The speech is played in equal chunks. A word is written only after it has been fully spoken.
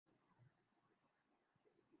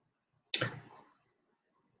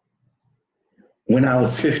When I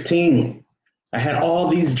was 15, I had all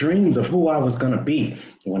these dreams of who I was going to be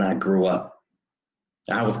when I grew up.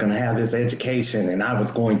 I was going to have this education and I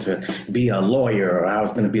was going to be a lawyer, or I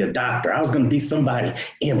was going to be a doctor. I was going to be somebody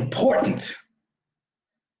important.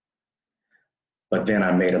 But then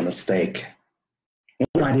I made a mistake.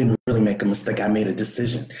 Well, I didn't really make a mistake. I made a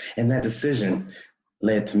decision. And that decision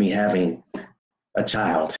led to me having a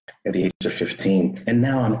child at the age of 15. And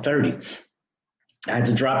now I'm 30. I had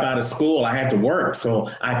to drop out of school. I had to work so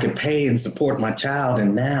I could pay and support my child.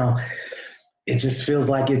 And now it just feels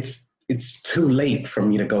like it's too late for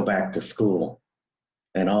me to go back to school.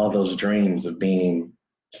 And all those dreams of being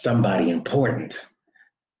somebody important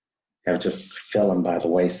have just fallen by the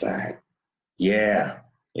wayside. Yeah,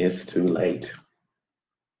 it's too late.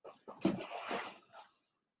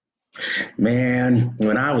 Man,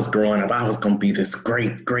 when I was growing up, I was going to be this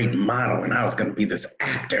great model, and I was going to be this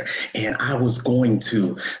actor, and I was going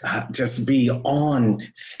to just be on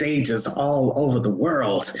stages all over the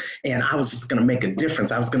world, and I was just going to make a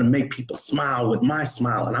difference. I was going to make people smile with my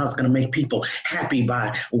smile, and I was going to make people happy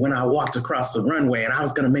by when I walked across the runway, and I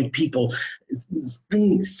was going to make people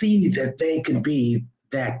see that they could be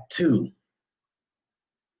that too.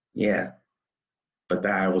 Yeah, but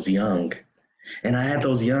I was young. And I had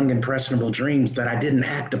those young, impressionable dreams that I didn't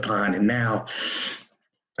act upon. And now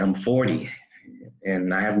I'm 40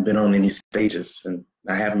 and I haven't been on any stages, and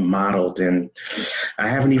I haven't modeled, and I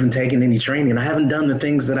haven't even taken any training. I haven't done the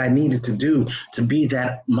things that I needed to do to be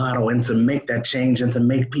that model and to make that change and to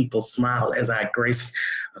make people smile as I grace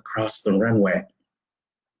across the runway.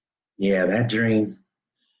 Yeah, that dream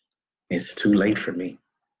is too late for me.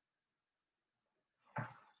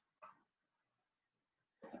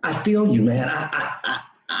 I feel you, man.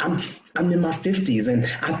 I'm in my 50s, and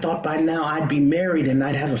I thought by now I'd be married and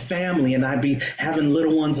I'd have a family and I'd be having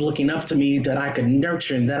little ones looking up to me that I could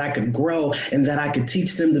nurture and that I could grow and that I could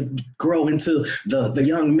teach them to grow into the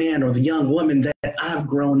young man or the young woman that I've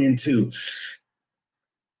grown into.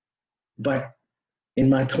 But in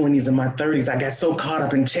my 20s and my 30s, I got so caught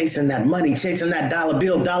up in chasing that money, chasing that dollar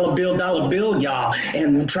bill, y'all,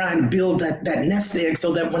 and trying to build that nest egg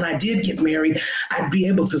so that when I did get married, I'd be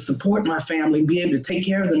able to support my family, be able to take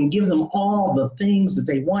care of them, give them all the things that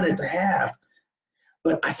they wanted to have.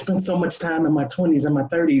 But I spent so much time in my 20s and my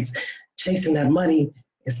 30s chasing that money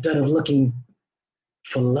instead of looking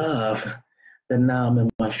for love. Then now I'm in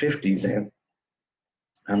my 50s and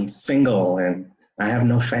I'm single and I have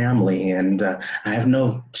no family, and I have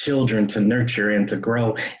no children to nurture and to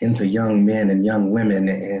grow into young men and young women.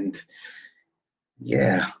 And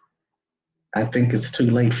yeah, I think it's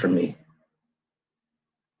too late for me.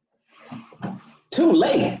 Too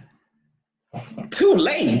late. Too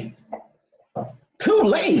late. Too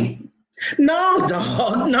late. No,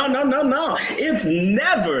 dog. No. It's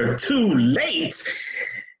never too late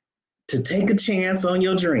to take a chance on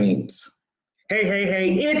your dreams.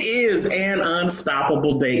 Hey, it is an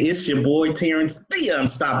unstoppable day. It's your boy, Terrance, the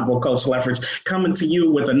Unstoppable Coach Leffridge, coming to you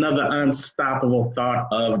with another unstoppable thought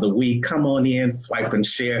of the week. Come on in, swipe and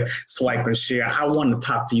share. I want to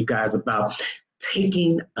talk to you guys about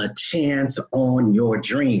taking a chance on your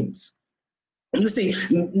dreams. You see,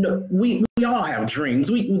 we all have dreams.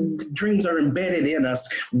 Dreams are embedded in us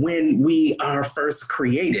when we are first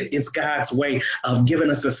created. It's God's way of giving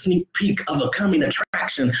us a sneak peek of a coming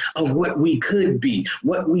attraction of what we could be,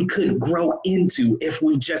 what we could grow into if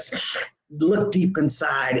we just look deep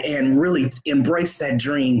inside and really embrace that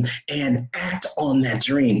dream and act on that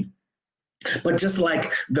dream. But just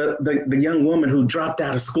like the young woman who dropped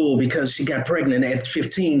out of school because she got pregnant at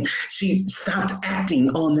 15, she stopped acting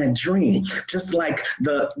on that dream. Just like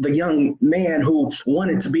the young man who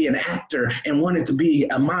wanted to be an actor and wanted to be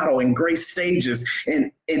a model and grace stages,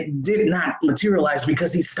 and it did not materialize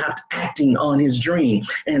because he stopped acting on his dream.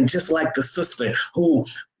 And just like the sister who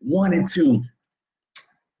wanted to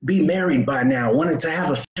be married by now, wanted to have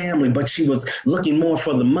a family, but she was looking more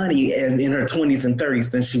for the money in her 20s and 30s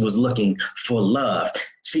than she was looking for love.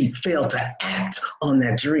 She failed to act on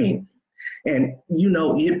that dream. And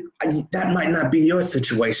that might not be your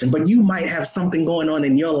situation, but you might have something going on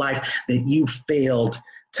in your life that you failed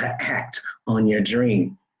to act on your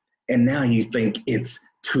dream. And now you think it's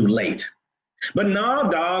too late. But no,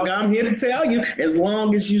 dog, I'm here to tell you, as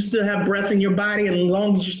long as you still have breath in your body and as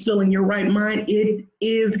long as you're still in your right mind, it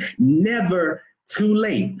is never too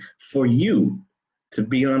late for you to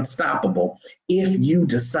be unstoppable if you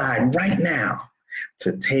decide right now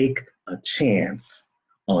to take a chance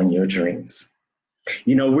on your dreams.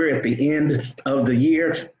 You know, we're at the end of the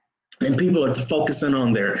year. And people are focusing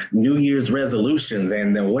on their New Year's resolutions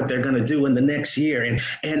and then what they're going to do in the next year.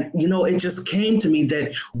 And, you know, it just came to me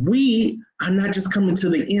that we are not just coming to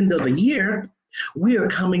the end of the year, we are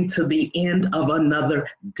coming to the end of another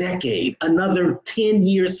decade, another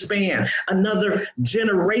 10-year span, another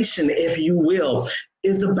generation, if you will,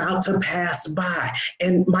 is about to pass by.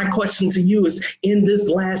 And my question to you is, in this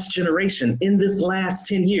last generation, in this last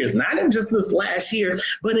 10 years, not in just this last year,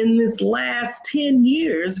 but in this last 10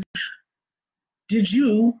 years, did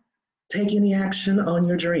you take any action on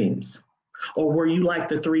your dreams? Or were you like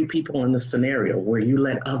the three people in the scenario where you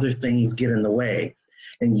let other things get in the way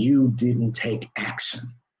and you didn't take action?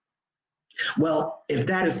 Well, if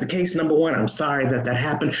that is the case, number one, I'm sorry that that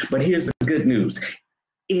happened, but here's the good news.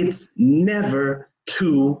 It's never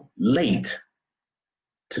too late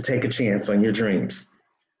to take a chance on your dreams.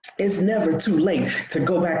 It's never too late to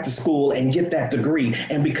go back to school and get that degree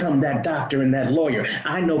and become that doctor and that lawyer.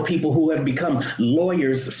 I know people who have become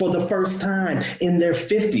lawyers for the first time in their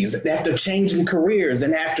 50s after changing careers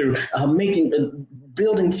and after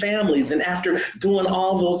building families and after doing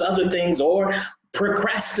all those other things or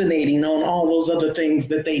procrastinating on all those other things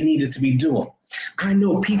that they needed to be doing. I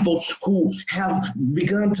know people who have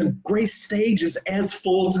begun to grace stages as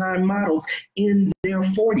full-time models in their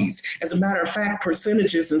 40s. As a matter of fact,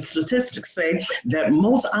 percentages and statistics say that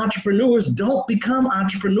most entrepreneurs don't become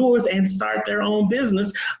entrepreneurs and start their own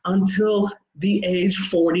business until the age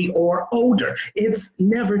 40 or older. It's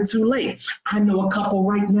never too late. I know a couple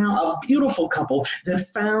right now, a beautiful couple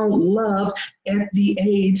that found love at the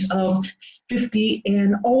age of 50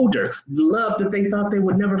 and older. Love that they thought they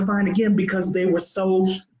would never find again because they were so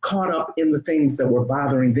caught up in the things that were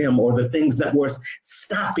bothering them or the things that were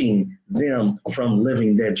stopping them from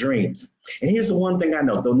living their dreams. And here's the one thing I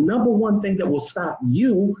know. The number one thing that will stop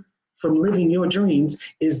you from living your dreams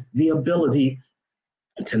is the ability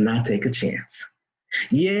to not take a chance.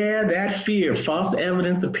 Yeah, that fear, false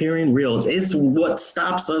evidence appearing real, is what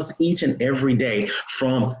stops us each and every day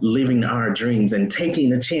from living our dreams and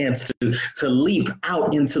taking a chance to leap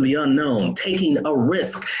out into the unknown, taking a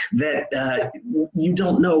risk that you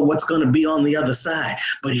don't know what's going to be on the other side.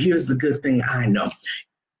 But here's the good thing I know.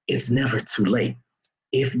 It's never too late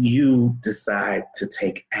if you decide to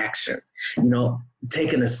take action. You know,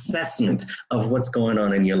 take an assessment of what's going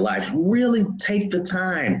on in your life. Really take the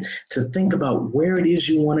time to think about where it is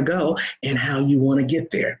you want to go and how you want to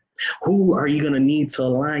get there. Who are you going to need to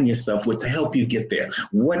align yourself with to help you get there?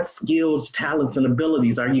 What skills, talents, and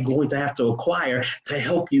abilities are you going to have to acquire to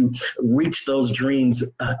help you reach those dreams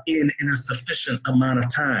in a sufficient amount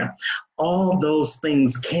of time? All those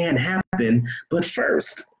things can happen, but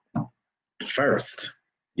first,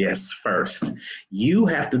 yes, first, you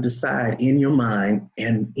have to decide in your mind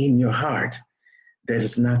and in your heart that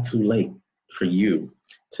it's not too late for you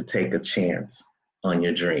to take a chance on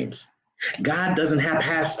your dreams. God doesn't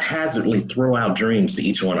haphazardly throw out dreams to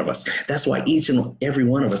each one of us. That's why each and every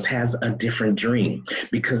one of us has a different dream,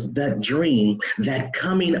 because that dream, that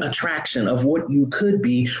coming attraction of what you could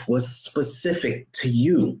be, was specific to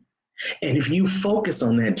you. And if you focus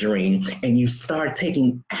on that dream and you start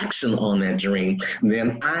taking action on that dream,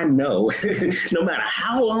 then I know, no matter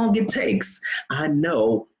how long it takes, I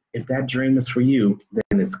know if that dream is for you,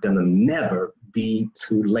 then it's going to never be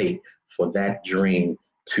too late for that dream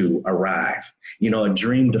to arrive. You know, a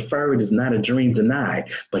dream deferred is not a dream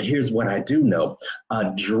denied. But here's what I do know.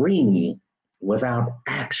 A dream without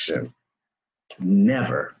action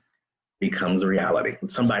never becomes reality.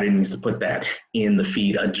 Somebody needs to put that in the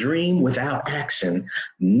feed. A dream without action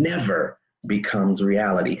never becomes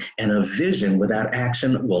reality. And a vision without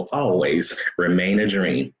action will always remain a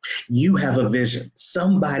dream. You have a vision.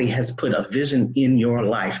 Somebody has put a vision in your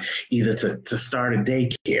life, either to start a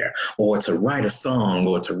daycare or to write a song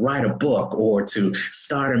or to write a book or to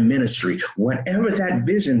start a ministry. Whatever that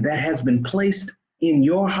vision that has been placed in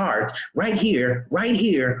your heart, right here,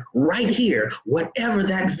 whatever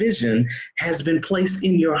that vision has been placed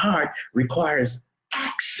in your heart requires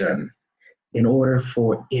action in order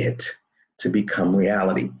for it to become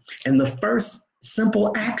reality. And the first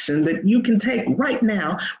simple action that you can take right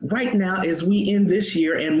now as we end this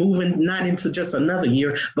year and moving not into just another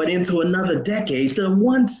year, but into another decade, the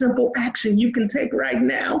one simple action you can take right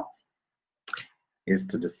now is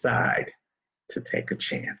to decide to take a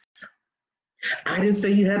chance. I didn't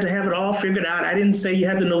say you had to have it all figured out. I didn't say you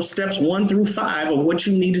had to know steps 1 through 5 of what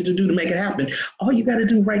you needed to do to make it happen. All you got to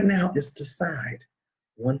do right now is decide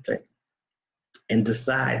one thing, and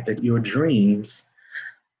decide that your dreams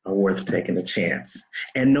are worth taking a chance.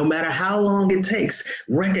 And no matter how long it takes,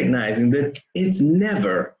 recognizing that it's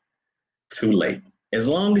never too late. As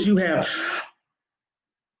long as you have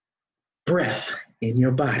breath in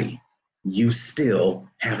your body, you still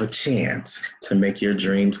have a chance to make your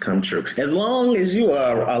dreams come true. As long as you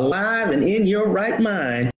are alive and in your right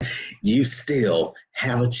mind, you still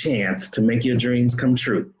have a chance to make your dreams come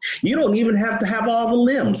true. You don't even have to have all the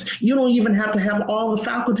limbs. You don't even have to have all the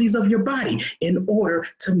faculties of your body in order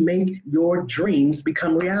to make your dreams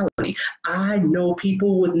become reality. I know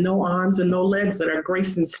people with no arms and no legs that are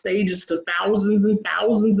gracing stages to thousands and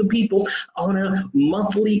thousands of people on a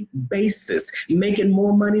monthly basis, making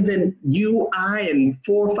more money than you, I, and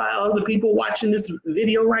 4 or 5 other people watching this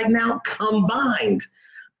video right now combined,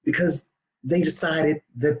 because they decided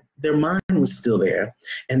that their mind was still there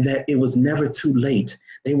and that it was never too late.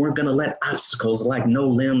 They weren't going to let obstacles like no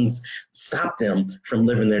limbs stop them from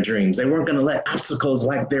living their dreams. They weren't going to let obstacles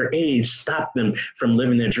like their age stop them from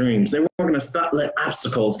living their dreams. They weren't going to let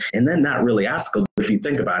obstacles, and they're not really obstacles if you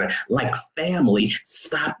think about it, like family,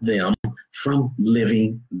 stop them from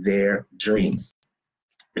living their dreams.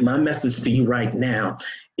 My message to you right now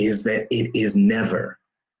is that it is never,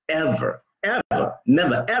 ever, ever,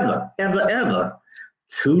 never, ever, ever, ever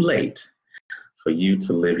too late for you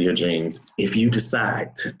to live your dreams if you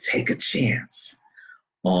decide to take a chance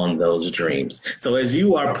on those dreams. So as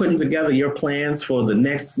you are putting together your plans for the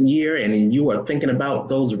next year and you are thinking about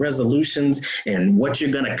those resolutions and what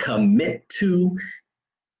you're going to commit to,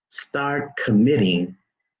 start committing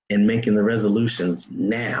and making the resolutions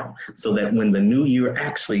now, so that when the new year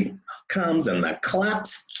actually comes and the clock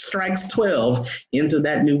strikes 12 into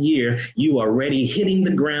that new year, you are already hitting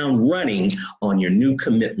the ground running on your new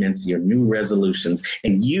commitments, your new resolutions,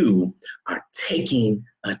 and you are taking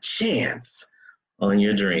a chance on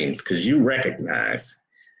your dreams because you recognize,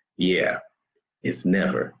 yeah, it's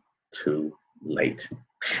never too late.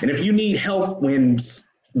 And if you need help when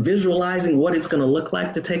visualizing what it's going to look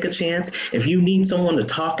like to take a chance, if you need someone to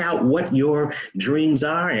talk out what your dreams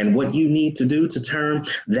are and what you need to do to turn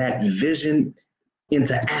that vision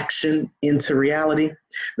into action, into reality,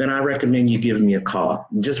 then I recommend you give me a call.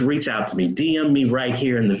 Just reach out to me, DM me right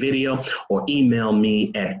here in the video, or email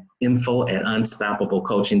me at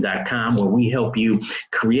info@unstoppablecoaching.com, where we help you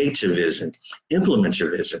create your vision, implement your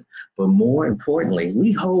vision. But more importantly,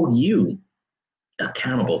 we hold you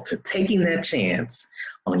accountable to taking that chance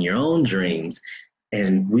on your own dreams,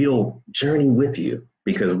 and we'll journey with you,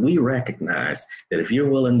 because we recognize that if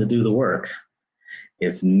you're willing to do the work,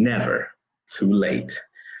 it's never too late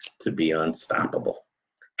to be unstoppable.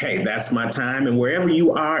 Hey, that's my time. And wherever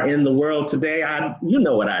you are in the world today, you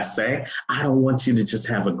know what I say. I don't want you to just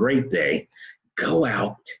have a great day. Go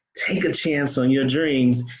out, take a chance on your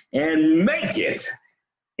dreams, and make it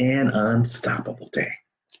an unstoppable day.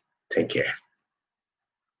 Take care.